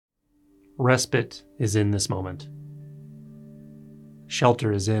Respite is in this moment.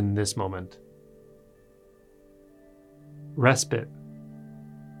 Shelter is in this moment. Respite,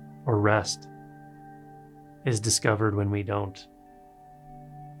 or rest, is discovered when we don't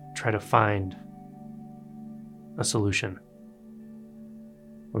try to find a solution,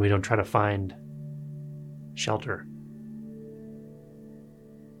 when we don't try to find shelter.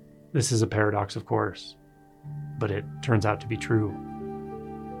 This is a paradox, of course, but it turns out to be true.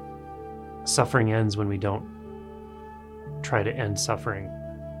 Suffering ends when we don't try to end suffering.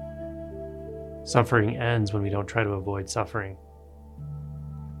 Suffering ends when we don't try to avoid suffering.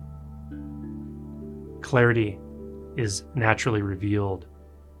 Clarity is naturally revealed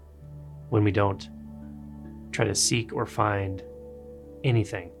when we don't try to seek or find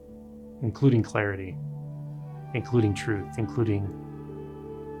anything, including clarity, including truth, including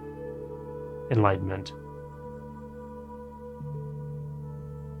enlightenment.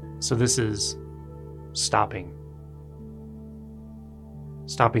 So this is stopping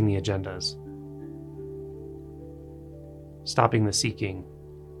the agendas, stopping the seeking,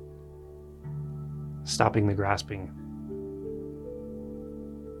 stopping the grasping,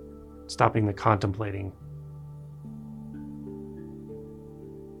 stopping the contemplating.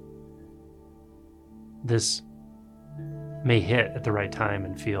 This may hit at the right time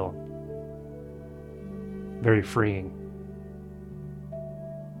and feel very freeing.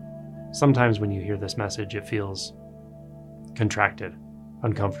 Sometimes when you hear this message, it feels contracted,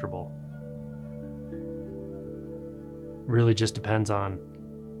 uncomfortable. Really just depends on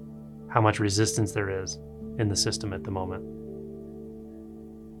how much resistance there is in the system at the moment.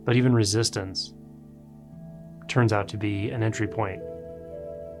 But even resistance turns out to be an entry point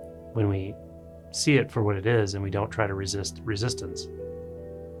when we see it for what it is and we don't try to resist resistance.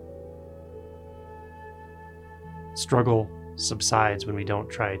 Struggle subsides when we don't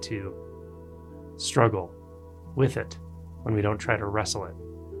try to struggle with it, when we don't try to wrestle it.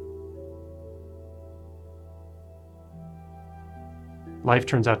 Life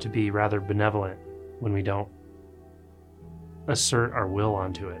turns out to be rather benevolent when we don't assert our will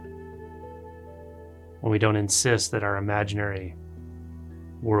onto it, when we don't insist that our imaginary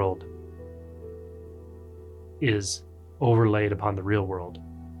world is overlaid upon the real world,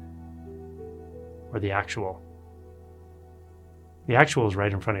 or the actual. The actual is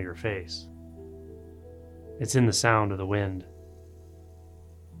right in front of your face. It's in the sound of the wind.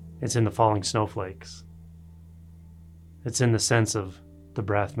 It's in the falling snowflakes. It's in the sense of the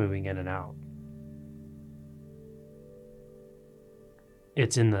breath moving in and out.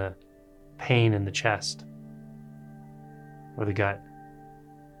 It's in the pain in the chest or the gut.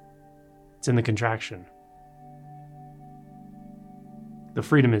 It's in the contraction. The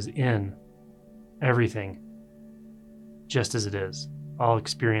freedom is in everything just as it is, all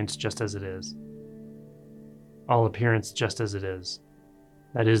experience just as it is, all appearance just as it is.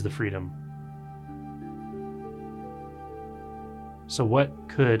 That is the freedom. So what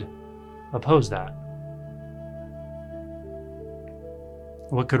could oppose that?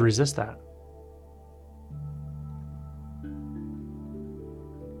 What could resist that?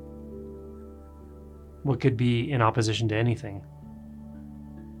 What could be in opposition to anything?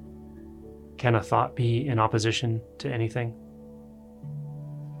 Can a thought be in opposition to anything?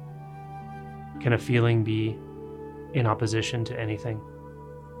 Can a feeling be in opposition to anything?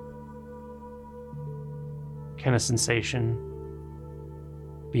 Can a sensation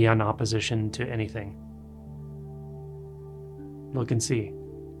be in opposition to anything? Look and see.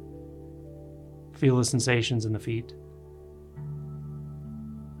 Feel the sensations in the feet.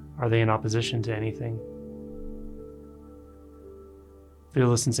 Are they in opposition to anything?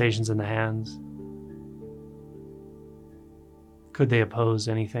 Feel the sensations in the hands. Could they oppose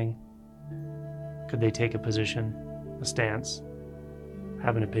anything? Could they take a position, a stance,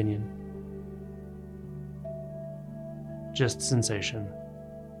 have an opinion? Just sensation.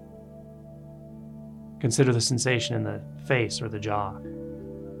 Consider the sensation in the face or the jaw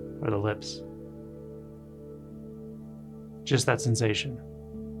or the lips. Just that sensation.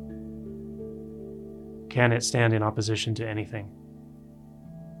 Can it stand in opposition to anything?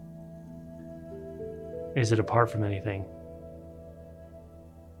 Is it apart from anything?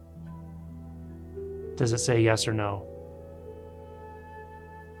 Does it say yes or no?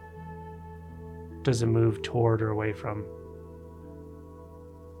 Does it move toward or away from?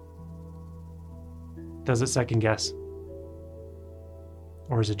 Does it second guess?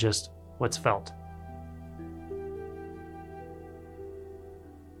 Or is it just what's felt?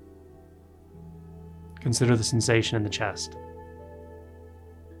 Consider the sensation in the chest.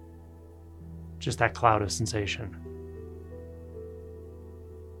 Just that cloud of sensation.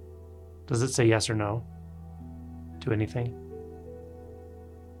 Does it say yes or no to anything?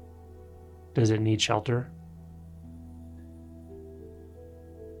 Does it need shelter?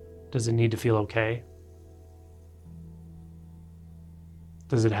 Does it need to feel okay?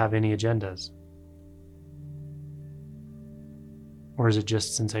 Does it have any agendas? Or is it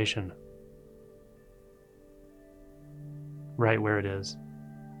just sensation? Right where it is,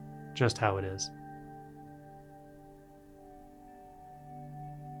 just how it is.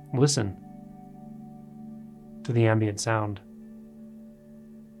 Listen to the ambient sound.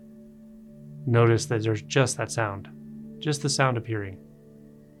 Notice that there's just that sound, just the sound appearing.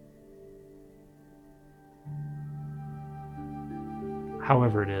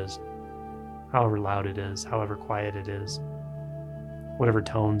 However it is, however loud it is, however quiet it is, whatever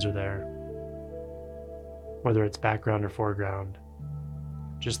tones are there, whether it's background or foreground,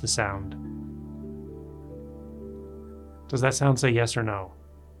 just the sound. Does that sound say yes or no?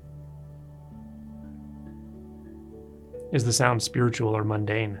 Is the sound spiritual or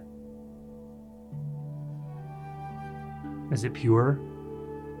mundane? Is it pure?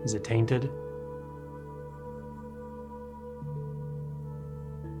 Is it tainted?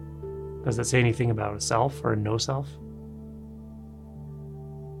 Does it say anything about a self or a no self?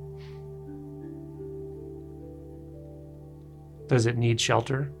 Does it need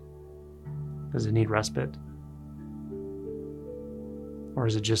shelter? Does it need respite? Or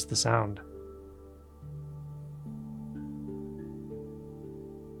is it just the sound?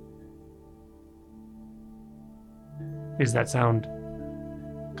 Is that sound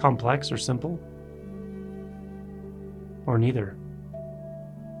complex or simple? Or neither?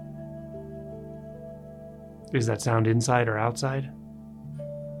 Is that sound inside or outside?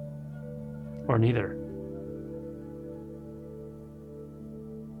 Or neither?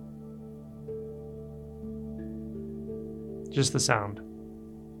 Just the sound.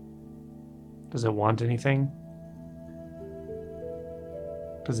 Does it want anything?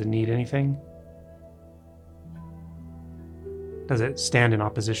 Does it need anything? Does it stand in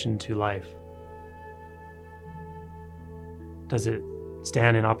opposition to life? Does it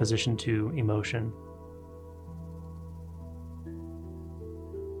stand in opposition to emotion?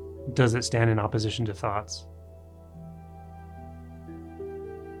 Does it stand in opposition to thoughts?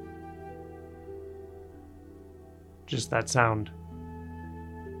 Just that sound.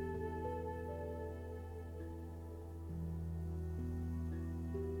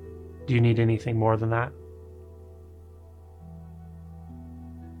 Do you need anything more than that?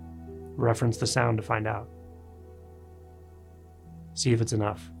 Reference the sound to find out. See if it's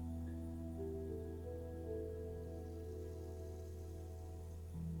enough.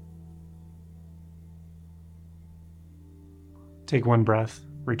 Take one breath,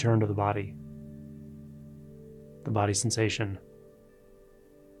 return to the body sensation,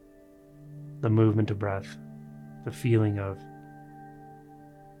 the movement of breath, the feeling of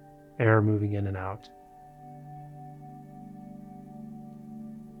air moving in and out.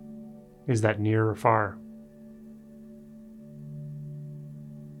 Is that near or far?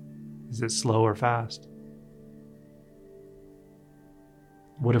 Is it slow or fast?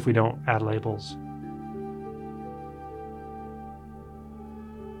 What if we don't add labels?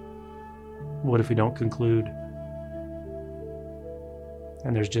 What if we don't conclude?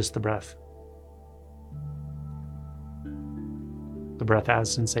 And there's just the breath. The breath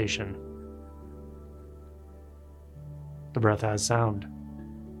as sensation. The breath as sound.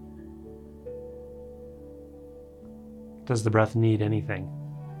 Does the breath need anything?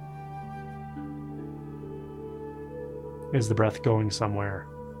 Is the breath going somewhere?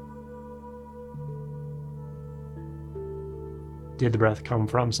 Did the breath come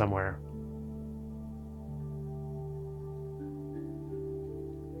from somewhere?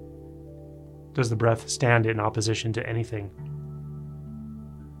 Does the breath stand in opposition to anything?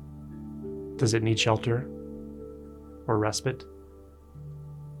 Does it need shelter or respite?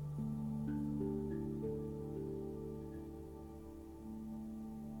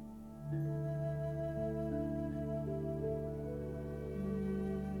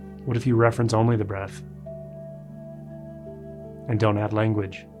 What if you reference only the breath and don't add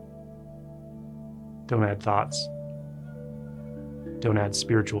language? Don't add thoughts. Don't add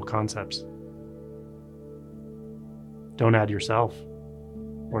spiritual concepts. Don't add yourself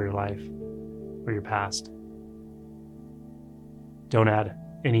or your life or your past. Don't add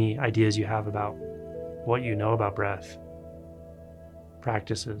any ideas you have about what you know about breath,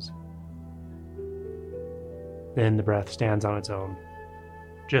 practices. Then the breath stands on its own,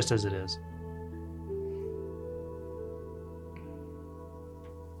 just as it is.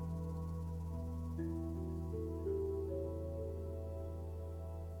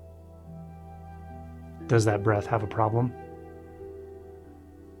 Does that breath have a problem?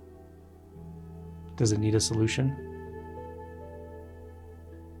 Does it need a solution?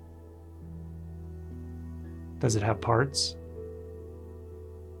 Does it have parts?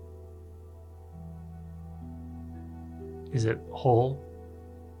 Is it whole?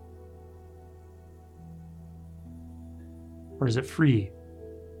 Or is it free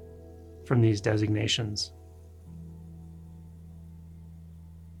from these designations?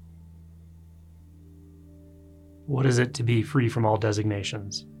 What is it to be free from all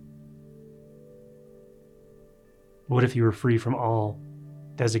designations? What if you were free from all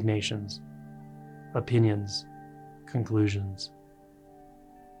designations, opinions, conclusions?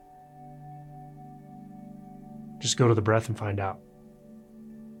 Just go to the breath and find out.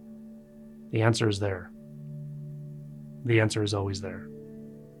 The answer is there. The answer is always there.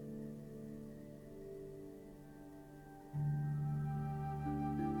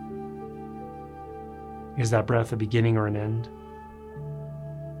 Is that breath a beginning or an end?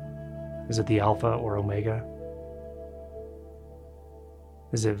 Is it the alpha or omega?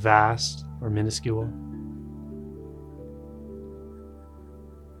 Is it vast or minuscule?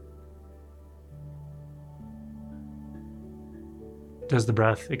 Does the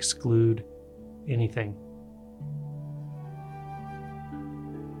breath exclude anything?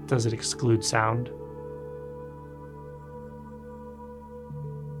 Does it exclude sound?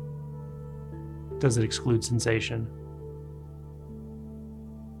 Does it exclude sensation?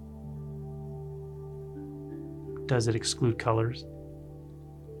 Does it exclude colors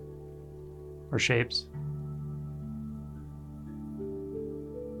or shapes?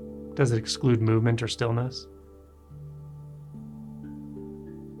 Does it exclude movement or stillness?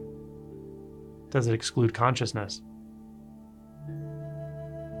 Does it exclude consciousness?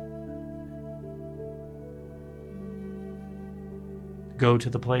 Go to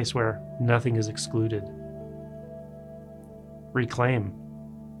the place where nothing is excluded. Reclaim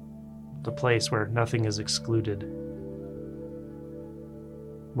the place where nothing is excluded.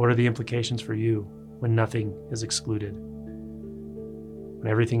 What are the implications for you when nothing is excluded? When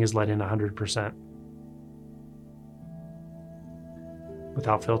everything is let in 100%?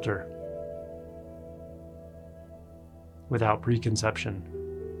 Without filter. Without preconception.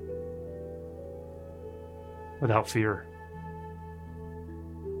 Without fear.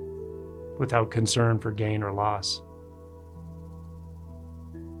 Without concern for gain or loss.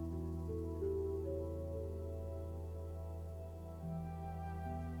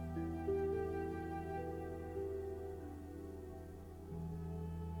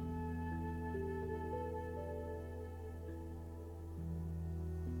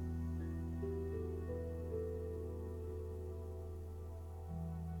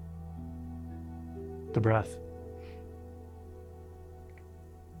 The breath.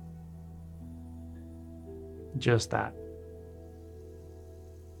 Just that.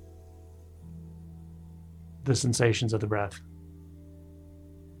 The sensations of the breath.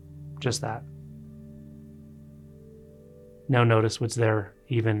 Just that. Now notice what's there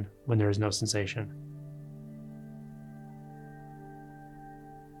even when there is no sensation.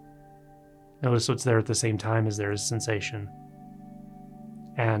 Notice what's there at the same time as there is sensation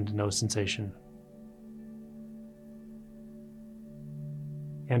and no sensation.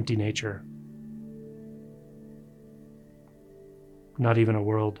 Empty nature. Not even a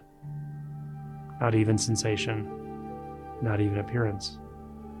world, not even sensation, not even appearance.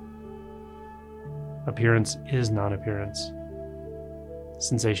 Appearance is non-appearance.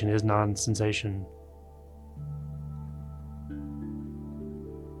 Sensation is non-sensation.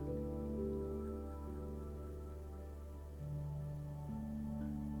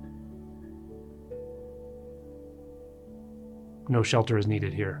 No shelter is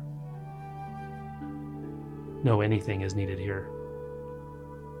needed here. No anything is needed here.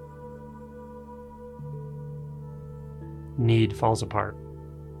 Need falls apart.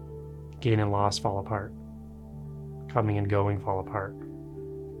 Gain and loss fall apart. Coming and going fall apart.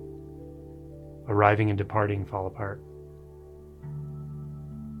 Arriving and departing fall apart.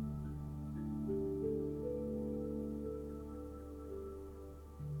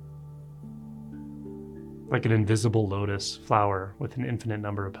 Like an invisible lotus flower with an infinite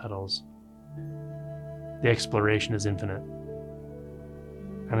number of petals. The exploration is infinite.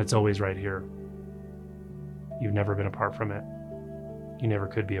 And it's always right here. You've never been apart from it. You never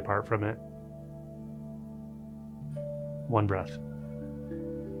could be apart from it. One breath.